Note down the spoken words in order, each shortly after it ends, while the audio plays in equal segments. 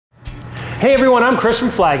Hey everyone, I'm Chris from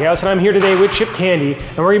FlagHouse, and I'm here today with Chip Candy,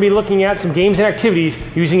 and we're going to be looking at some games and activities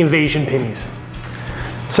using Evasion Pinnies.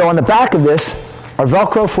 So on the back of this are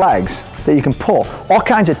Velcro flags that you can pull. All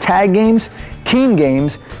kinds of tag games, team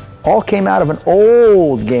games, all came out of an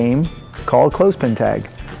old game called Clothespin Tag.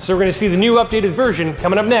 So we're going to see the new updated version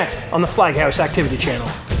coming up next on the FlagHouse Activity Channel.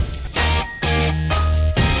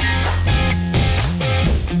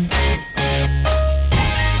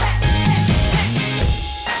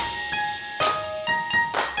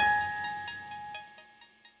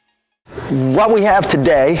 What we have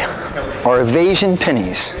today are Evasion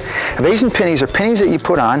Pinnies. Evasion Pinnies are pennies that you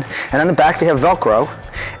put on, and on the back they have Velcro,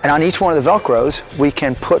 and on each one of the Velcros we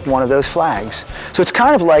can put one of those flags. So it's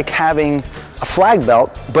kind of like having a flag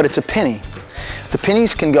belt, but it's a penny. The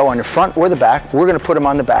pennies can go on the front or the back. We're going to put them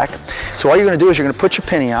on the back. So all you're going to do is you're going to put your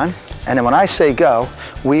penny on, and then when I say go,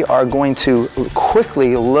 we are going to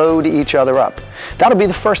quickly load each other up. That'll be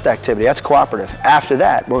the first activity. That's cooperative. After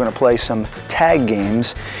that, we're going to play some tag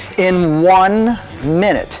games in 1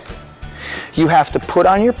 minute. You have to put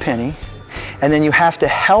on your penny, and then you have to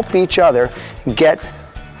help each other get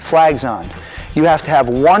flags on. You have to have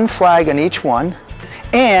one flag on each one,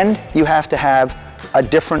 and you have to have a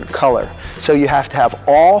different color. So you have to have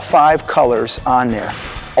all 5 colors on there.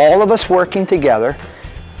 All of us working together,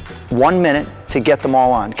 1 minute to get them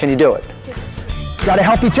all on. Can you do it? Got to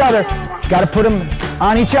help each other. Got to put them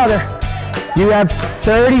on each other. You have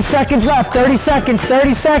 30 seconds left. 30 seconds,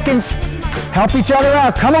 30 seconds. Help each other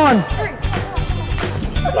out. Come on.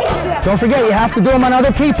 Don't forget, you have to do them on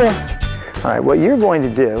other people. All right, what you're going to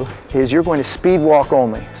do is you're going to speed walk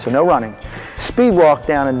only, so no running. Speed walk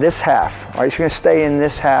down in this half. All right, so you're going to stay in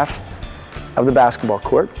this half of the basketball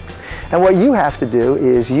court. And what you have to do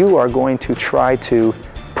is you are going to try to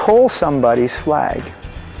pull somebody's flag.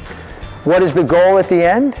 What is the goal at the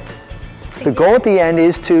end? The goal at the end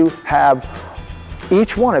is to have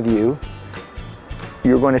each one of you,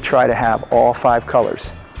 you're going to try to have all 5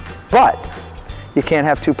 colors. But you can't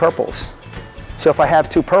have 2 purples. So if I have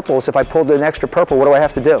 2 purples, if I pulled an extra purple, what do I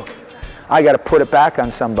have to do? I got to put it back on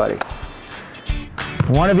somebody.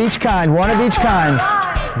 One of each kind, one of each kind.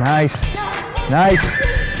 Nice, nice.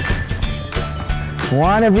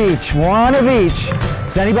 One of each, one of each.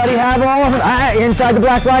 Does anybody have all of them? Inside the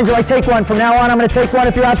black lines, do I take one? From now on, I'm going to take one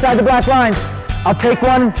if you're outside the black lines. I'll take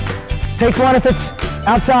one if it's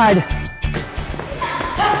outside.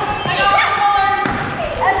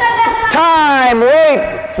 Time,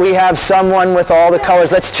 wait. We have someone with all the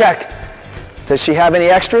colors. Let's check. Does she have any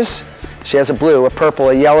extras? She has a blue, a purple,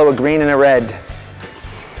 a yellow, a green, and a red.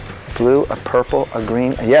 Blue, a purple, a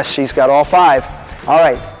green. Yes, she's got all 5. All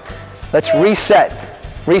right, let's reset.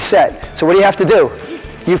 Reset. So what do you have to do?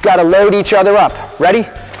 You've got to load each other up. Ready?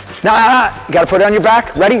 Nah, you got to put it on your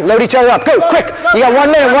back. Ready? Load each other up. Go, quick. You got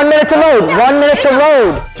 1 minute. 1 minute to load. 1 minute to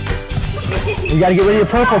load. You got to get rid of your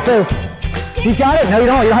purple too. He's got it. No, you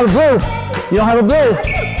don't. You don't have a blue. You don't have a blue.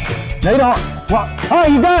 No, you don't. Well, oh,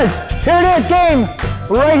 he does. Here it is. Game.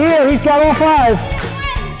 Right here. He's got all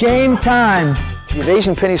 5. Game time. The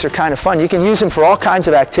Evasion Pinnies are kind of fun. You can use them for all kinds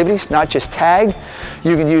of activities, not just tag.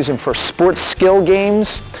 You can use them for sports skill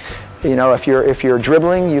games. You know, if you're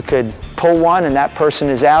dribbling, you could pull one and that person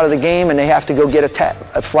is out of the game and they have to go get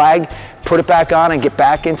a flag, put it back on and get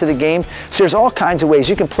back into the game. So there's all kinds of ways.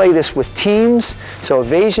 You can play this with teams. So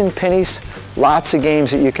Evasion Pinnies, lots of games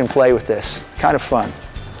that you can play with this. Kind of fun.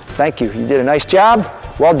 Thank you. You did a nice job.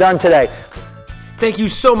 Well done today. Thank you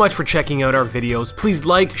so much for checking out our videos. Please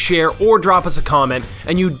like, share, or drop us a comment,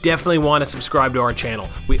 and you definitely want to subscribe to our channel.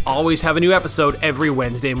 We always have a new episode every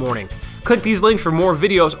Wednesday morning. Click these links for more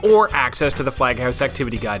videos or access to the FlagHouse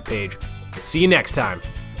Activity Guide page. See you next time.